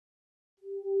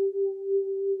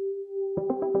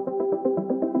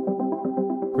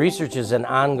Research is an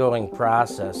ongoing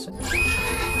process.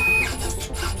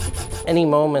 Any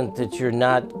moment that you're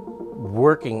not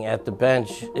working at the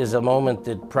bench is a moment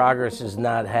that progress is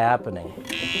not happening.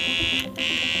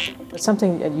 It's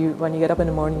something that when you get up in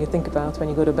the morning you think about, when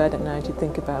you go to bed at night you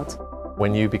think about.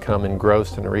 When you become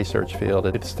engrossed in a research field,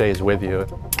 it stays with you.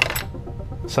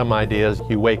 Some ideas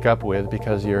you wake up with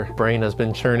because your brain has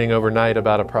been churning overnight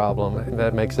about a problem, and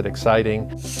that makes it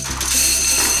exciting.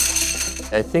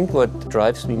 I think what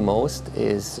drives me most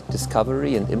is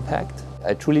discovery and impact.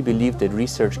 I truly believe that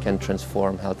research can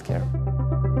transform healthcare.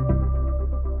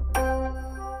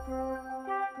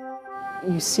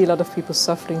 You see a lot of people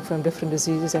suffering from different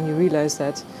diseases and you realize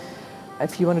that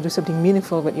if you want to do something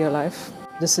meaningful with your life,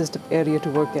 this is the area to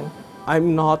work in.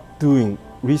 I'm not doing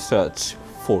research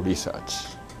for research.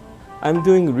 I'm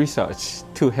doing research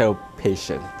to help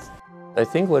patients. I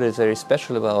think what is very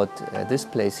special about this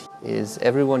place is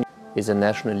everyone is a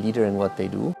national leader in what they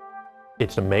do.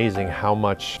 It's amazing how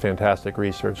much fantastic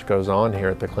research goes on here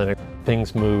at the clinic.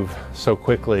 Things move so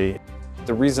quickly.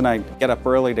 The reason I get up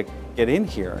early to get in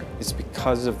here is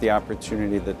because of the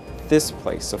opportunity that this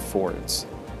place affords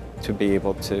to be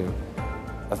able to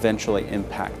eventually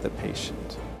impact the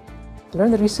patient. The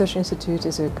Lerner Research Institute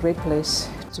is a great place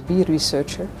to be a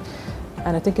researcher,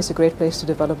 and I think it's a great place to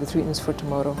develop the treatments for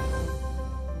tomorrow.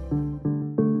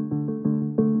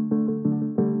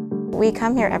 We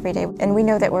come here every day and we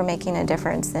know that we're making a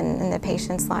difference in the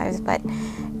patients' lives, but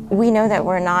we know that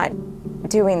we're not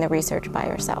doing the research by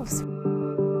ourselves.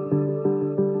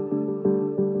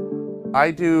 I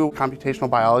do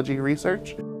computational biology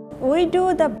research. We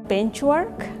do the bench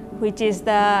work, which is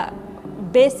the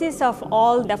basis of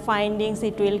all the findings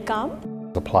it will come.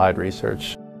 Applied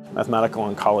research. Mathematical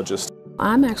oncologist.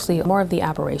 I'm actually more of the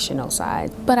operational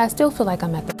side, but I still feel like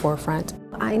I'm at the forefront.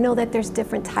 I know that there's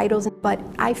different titles, but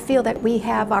I feel that we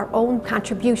have our own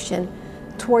contribution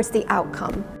towards the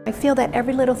outcome. I feel that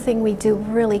every little thing we do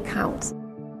really counts.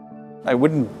 I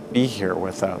wouldn't be here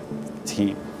without the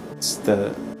team. It's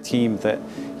the team that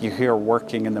you hear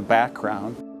working in the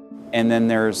background, and then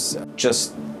there's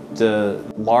just the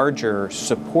larger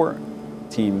support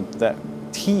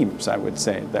teams, I would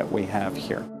say, that we have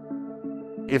here.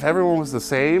 If everyone was the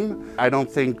same, I don't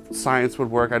think science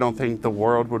would work. I don't think the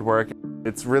world would work.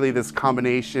 It's really this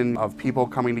combination of people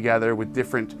coming together with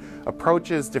different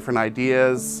approaches, different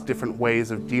ideas, different ways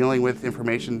of dealing with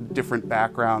information, different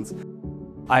backgrounds.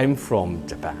 I'm from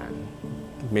Japan.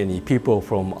 Many people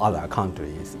from other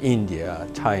countries, India,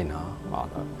 China,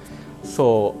 other.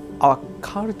 So our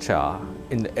culture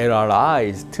in the LRI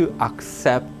is to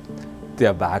accept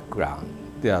their background,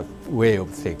 their way of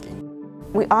thinking.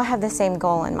 We all have the same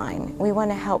goal in mind. We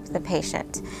want to help the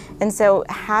patient. And so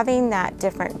having that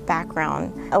different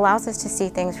background allows us to see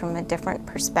things from a different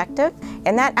perspective,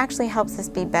 and that actually helps us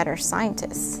be better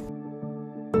scientists.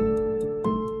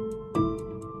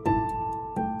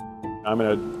 I'm in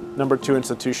a #2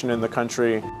 institution in the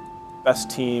country, best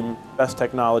team, best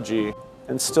technology,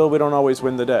 and still we don't always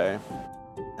win the day.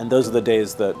 And those are the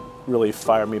days that really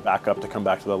fire me back up to come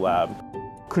back to the lab.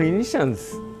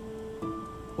 Clinicians,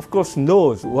 of course,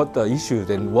 knows what the issues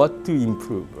and what to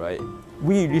improve, right?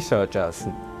 We researchers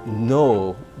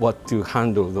know what to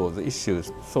handle those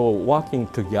issues, so working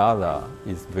together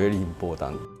is very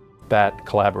important. That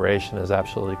collaboration is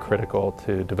absolutely critical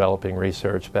to developing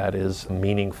research that is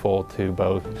meaningful to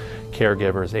both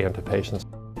caregivers and to patients.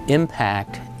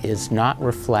 Impact is not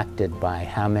reflected by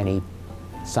how many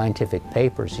scientific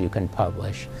papers you can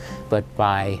publish, but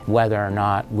by whether or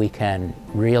not we can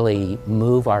really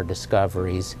move our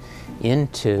discoveries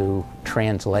into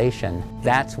translation.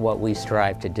 That's what we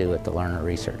strive to do at the Lerner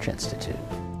Research Institute.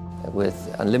 With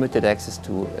unlimited access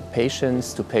to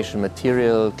patients, to patient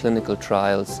material, clinical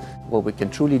trials, what we can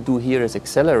truly do here is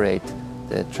accelerate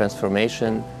the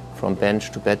transformation from bench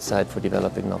to bedside for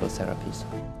developing novel therapies.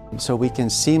 So we can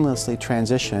seamlessly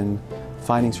transition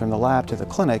findings from the lab to the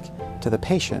clinic to the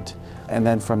patient, and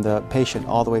then from the patient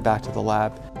all the way back to the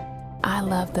lab. I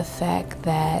love the fact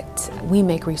that we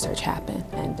make research happen,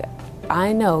 and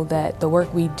I know that the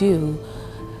work we do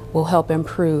will help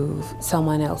improve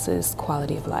someone else's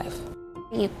quality of life.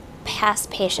 You pass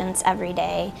patients every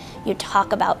day, you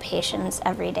talk about patients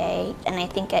every day, and I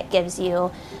think it gives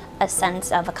you a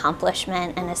sense of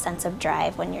accomplishment and a sense of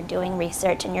drive when you're doing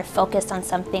research and you're focused on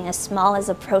something as small as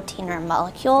a protein or a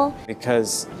molecule.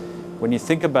 Because when you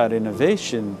think about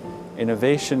innovation,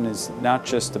 innovation is not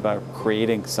just about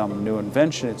creating some new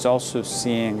invention, it's also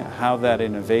seeing how that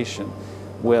innovation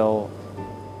will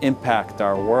impact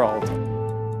our world.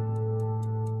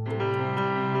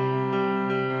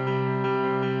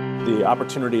 The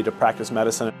opportunity to practice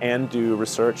medicine and do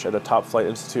research at a top flight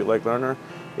institute like Lerner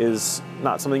is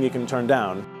not something you can turn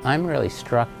down. I'm really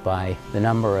struck by the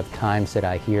number of times that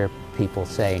I hear people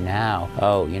say now,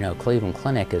 oh, you know, Cleveland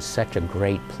Clinic is such a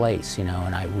great place, you know,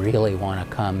 and I really want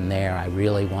to come there. I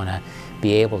really want to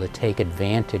be able to take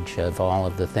advantage of all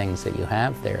of the things that you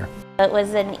have there. It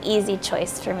was an easy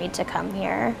choice for me to come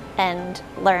here and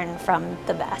learn from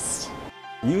the best.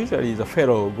 Usually the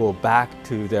fellow go back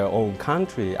to their own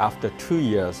country after 2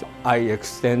 years. I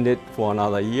extended for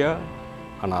another year,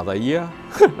 another year,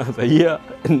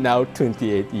 and now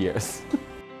 28 years.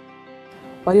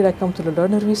 Why did I come to the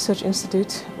Lerner Research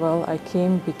Institute? Well, I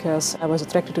came because I was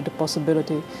attracted to the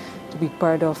possibility to be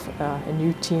part of a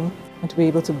new team and to be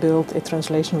able to build a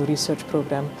translational research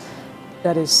program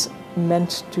that is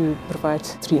meant to provide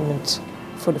treatment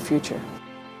for the future.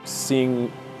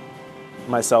 Seeing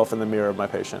myself in the mirror of my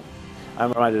patient,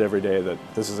 I'm reminded every day that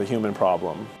this is a human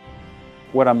problem.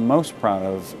 What I'm most proud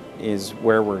of is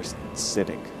where we're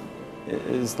sitting,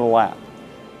 is the lab,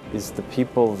 is the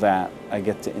people that I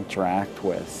get to interact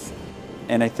with.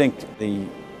 And I think the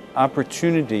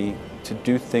opportunity to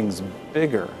do things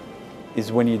bigger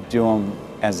is when you do them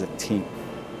as a team,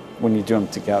 when you do them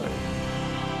together.